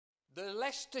The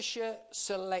Leicestershire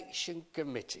Selection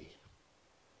Committee,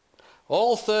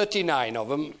 all 39 of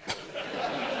them,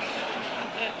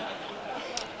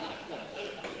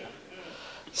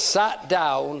 sat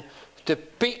down to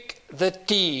pick the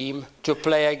team to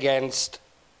play against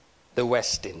the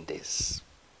West Indies.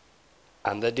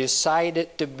 And they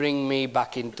decided to bring me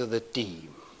back into the team.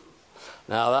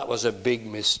 Now, that was a big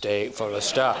mistake for a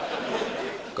start,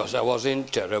 because I was in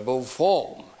terrible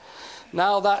form.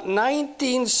 Now, that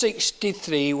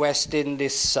 1963 West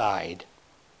Indies side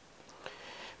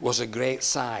was a great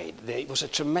side. It was a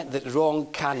tremendous... That Ron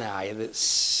Canai,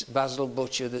 that Basil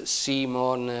Butcher, that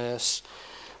Seymour Nurse,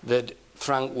 that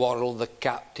Frank Worrell, the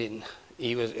captain,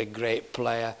 he was a great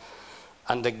player,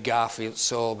 and the Garfield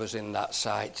Sobers in that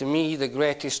side. To me, the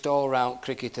greatest all-round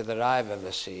cricketer that I've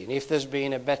ever seen. If there's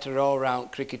been a better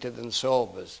all-round cricketer than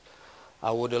Sobers,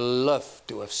 I would have loved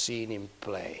to have seen him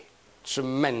play.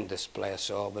 Tremendous player,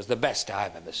 Sobers, the best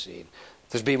I've ever seen. If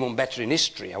there's been one better in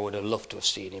history, I would have loved to have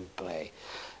seen him play.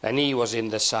 And he was in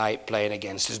the side playing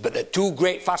against us. But the two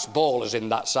great fast bowlers in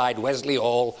that side, Wesley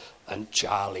Hall and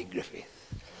Charlie Griffith.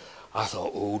 I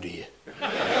thought, oh dear.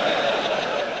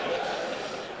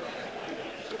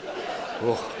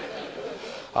 Oh,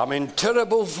 I'm in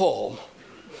terrible form,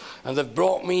 and they've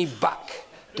brought me back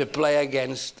to play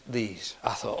against these.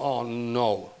 I thought, oh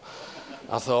no.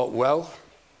 I thought, well,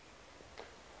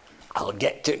 I'll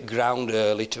get to ground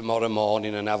early tomorrow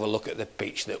morning and have a look at the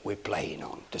pitch that we're playing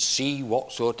on to see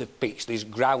what sort of pitch these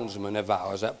groundsmen of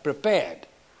ours have prepared.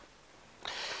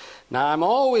 Now, I'm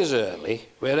always early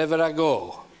wherever I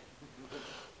go.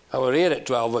 I were here at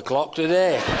 12 o'clock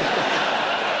today.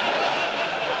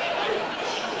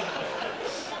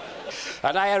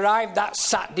 And I arrived that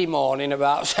Saturday morning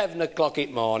about 7 o'clock in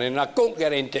the morning, and I couldn't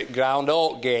get into the ground,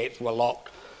 all gates were locked.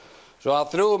 So I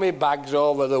threw my bags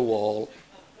over the wall,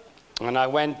 and I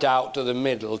went out to the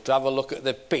middle to have a look at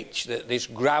the pitch that this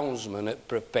groundsman had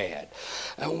prepared.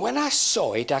 And when I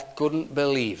saw it, I couldn't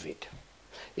believe it.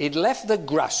 He'd left the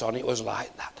grass on, it was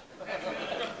like that.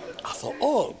 I thought,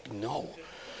 oh, no.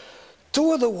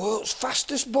 Two of the world's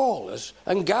fastest bowlers,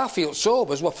 and Garfield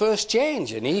Sobers were first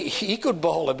change, and he could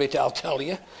bowl a bit, I'll tell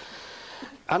you.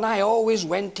 And I always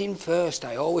went in first.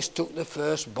 I always took the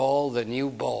first ball, the new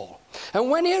ball.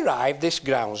 And when he arrived, this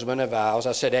groundsman of ours,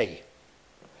 I said, hey,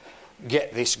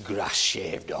 get this grass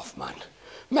shaved off, man.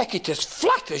 Make it as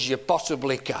flat as you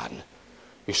possibly can.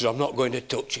 He said, I'm not going to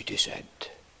touch it, he said.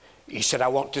 He said, I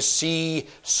want to see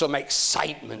some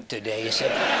excitement today, he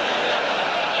said.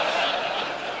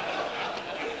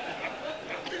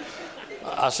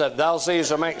 I said, they'll see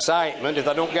some excitement if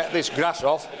I don't get this grass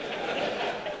off.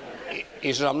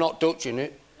 He said, I'm not touching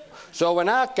it. So when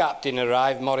our captain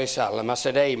arrived, Maurice Allen, I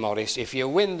said, hey, Maurice, if you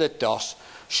win the toss,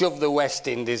 shove the West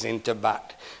Indies into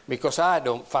bat, because I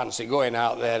don't fancy going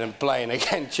out there and playing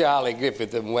against Charlie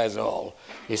Griffith and Wes Hall.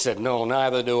 He said, no,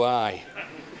 neither do I.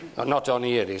 Not on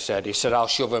here, he said. He said, I'll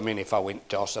shove them in if I win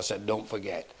toss. I said, don't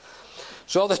forget.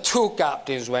 So the two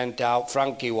captains went out,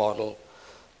 Frankie Waddle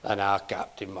and our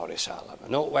captain, Maurice Allen.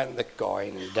 And up went the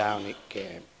coin, and down it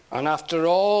came. And after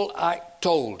all I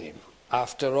told him,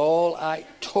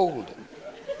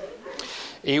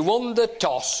 he won the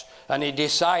toss, and he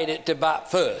decided to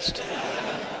bat first.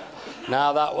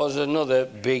 Now, that was another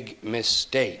big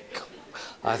mistake.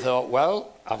 I thought,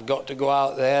 well, I've got to go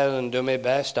out there and do my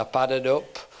best. I padded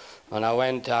up, and I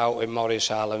went out with Maurice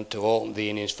Allen to open the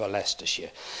innings for Leicestershire.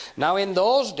 Now, in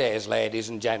those days, ladies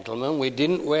and gentlemen, we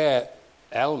didn't wear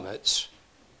helmets,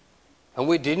 and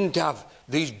we didn't have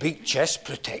these big chest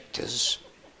protectors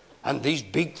and these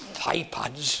big thigh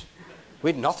pads.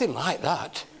 We had nothing like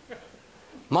that.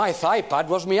 My thigh pad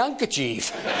was my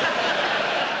handkerchief.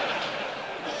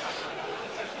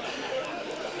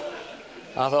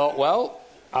 I thought, well,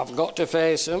 I've got to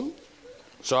face them.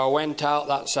 So I went out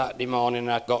that Saturday morning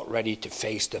and I got ready to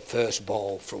face the first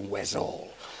ball from Wes Hall.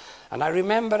 And I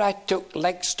remember I took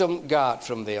leg stump guard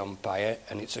from the umpire,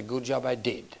 and it's a good job I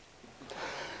did.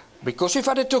 Because if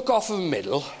I'd have took off the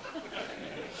middle,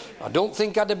 I don't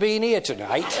think I'd have been here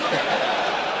tonight.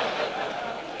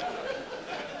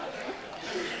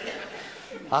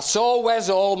 I saw Wes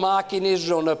Hall marking his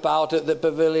run-up out at the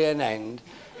pavilion end,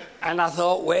 and I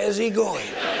thought, where's he going?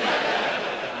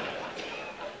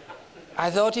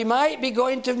 I thought he might be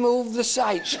going to move the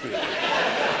sight screen.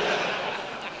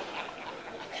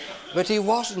 But he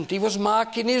wasn't. He was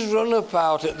marking his run-up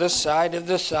out at the side of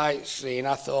the sight screen.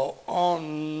 I thought, oh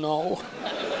no.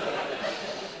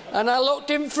 And I looked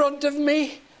in front of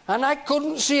me, and I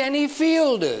couldn't see any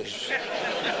fielders.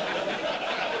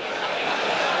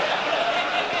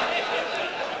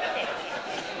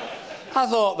 I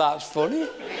thought, that's funny.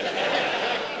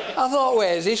 I thought,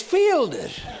 where's his fielder?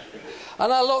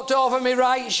 And I looked over my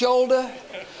right shoulder,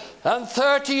 and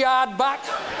 30 yards back,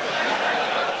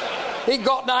 he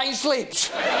got 9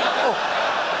 slips. Oh.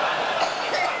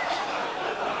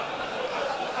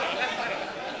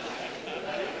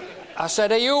 I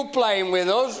said, are you playing with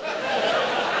us?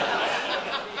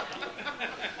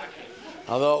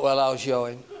 I thought, well, I'll show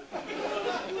him.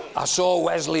 I saw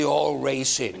Wesley Hall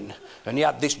racing, and he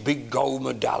had this big gold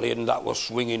medallion that was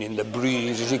swinging in the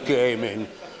breeze as he came in,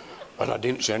 and I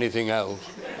didn't see anything else.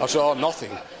 I saw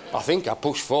nothing. I think I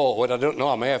pushed forward. I don't know,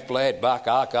 I may have played back,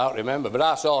 I can't remember, but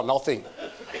I saw nothing.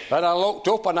 And I looked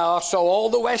up and I saw all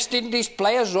the West Indies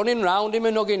players running round him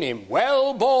and hugging him.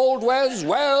 Well bowled, Wes,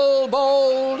 well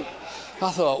bowled. I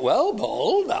thought, well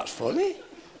bowled, that's funny.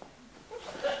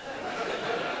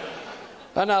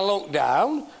 And I looked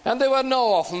down, and there were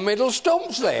no off and middle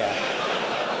stumps there.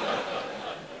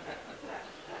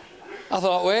 I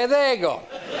thought, where they gone?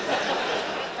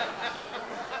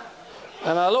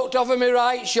 And I looked over my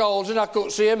right shoulder, and I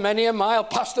could see him many a mile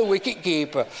past the wicket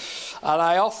keeper. And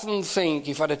I often think,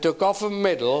 if I'd have took off and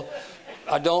middle,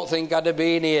 I don't think I'd have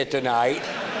been here tonight.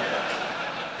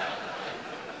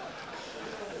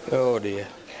 Oh dear.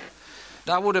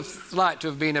 I would have liked to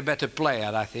have been a better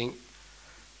player, I think,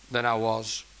 than I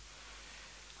was.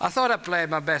 I thought I played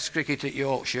my best cricket at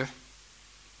Yorkshire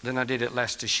than I did at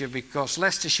Leicestershire, because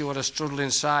Leicestershire were a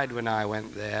struggling side when I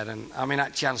went there, and I mean I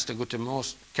had a chance to go to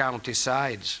most county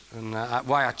sides. And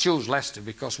why I chose Leicester,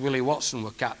 because Willie Watson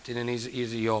were captain, and he's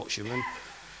a Yorkshireman,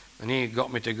 and he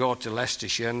got me to go to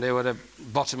Leicestershire, and they were at the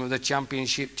bottom of the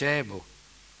championship table.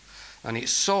 And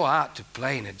it's so hard to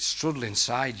play in a struggling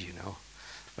side, you know.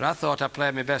 But I thought I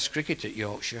played my best cricket at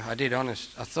Yorkshire. I did,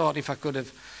 honest. I thought if I could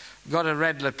have got a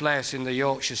regular place in the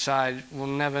Yorkshire side,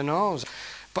 one never knows.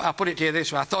 But I put it to you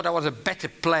this way: I thought I was a better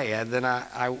player than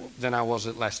I was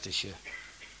at Leicestershire.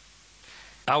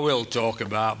 I will talk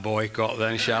about boycott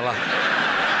then, shall I?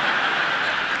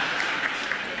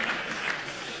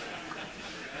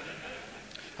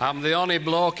 I'm the only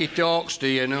bloke he talks to,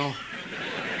 you know.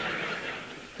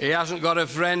 He hasn't got a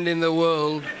friend in the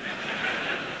world.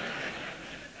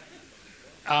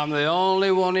 I'm the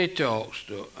only one he talks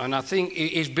to. And I think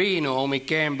he's been home, he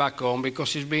came back home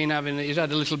because he's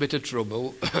had a little bit of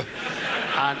trouble.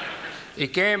 And he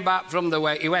came back from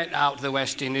he went out to the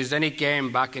West Indies, then he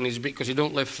came back, and because he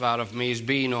don't live far off me, he's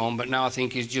been home, but now I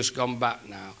think he's just gone back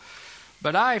now.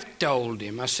 But I've told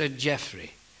him, I said,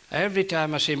 Geoffrey, every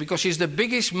time I see him, because he's the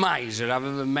biggest miser I've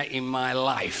ever met in my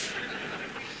life.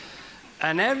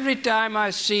 And every time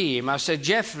I see him, I said,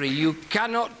 Geoffrey, you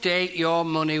cannot take your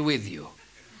money with you.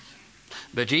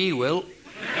 But he will.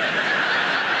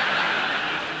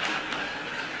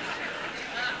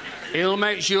 He'll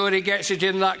make sure he gets it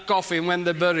in that coffin when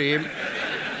they bury him.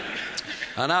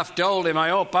 And I've told him, I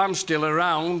hope I'm still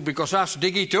around, because I'll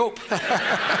dig it up.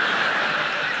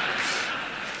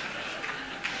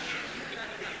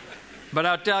 But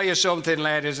I'll tell you something,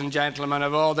 ladies and gentlemen,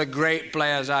 of all the great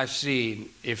players I've seen,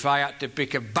 if I had to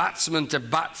pick a batsman to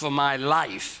bat for my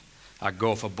life, I'd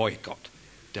go for Boycott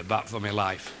to bat for my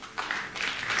life.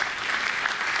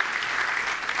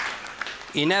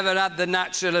 He never had the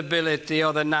natural ability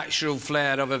or the natural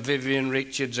flair of a Vivian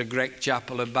Richards, a Greg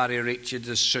Chappell, a Barry Richards,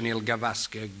 a Sunil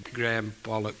Gavaskar, Graham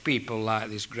Pollock, people like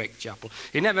this Greg Chappell.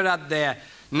 He never had their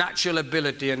natural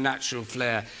ability and natural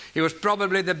flair. He was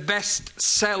probably the best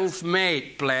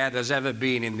self-made player there's ever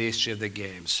been in the history of the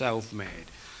game, self-made.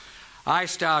 I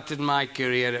started my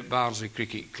career at Barnsley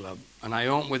Cricket Club, and I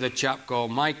opened with a chap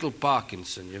called Michael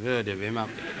Parkinson. You've heard of him,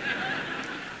 haven't you?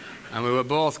 And we were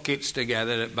both kids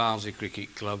together at Barnsley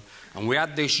Cricket Club. And we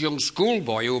had this young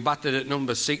schoolboy who batted at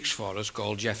number 6 for us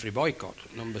called Geoffrey Boycott,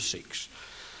 at number 6.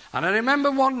 And I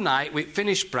remember one night we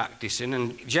finished practising,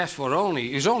 and Jeff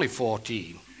he was only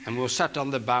 14, and we were sat on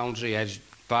the boundary edge,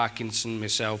 Parkinson,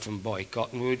 myself and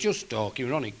Boycott, and we were just talking,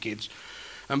 we were only kids.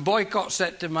 And Boycott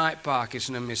said to Mike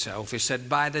Parkinson and myself, he said,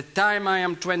 by the time I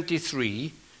am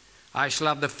 23, I shall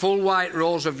have the full white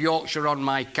rose of Yorkshire on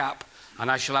my cap,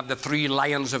 and I shall have the 3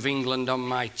 lions of England on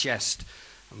my chest.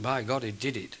 And by God, he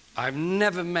did it. I've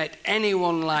never met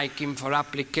anyone like him for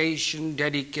application,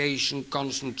 dedication,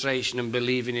 concentration and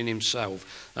believing in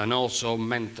himself, and also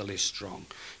mentally strong.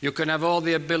 You can have all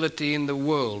the ability in the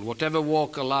world, whatever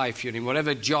walk of life you're in,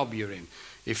 whatever job you're in.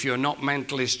 If you're not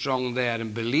mentally strong there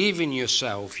and believe in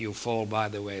yourself, you fall by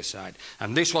the wayside.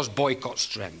 And this was Boycott's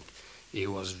strength. He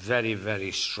was very,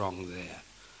 very strong there.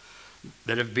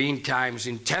 There have been times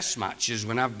in test matches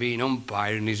when I've been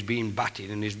umpire and he's been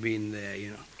batting and he's been there,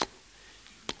 you know.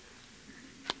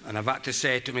 And I've had to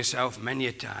say to myself many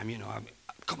a time, you know,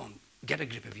 come on, get a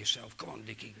grip of yourself. Come on,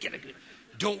 Dickie, get a grip.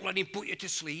 Don't let him put you to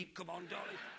sleep. Come on, darling.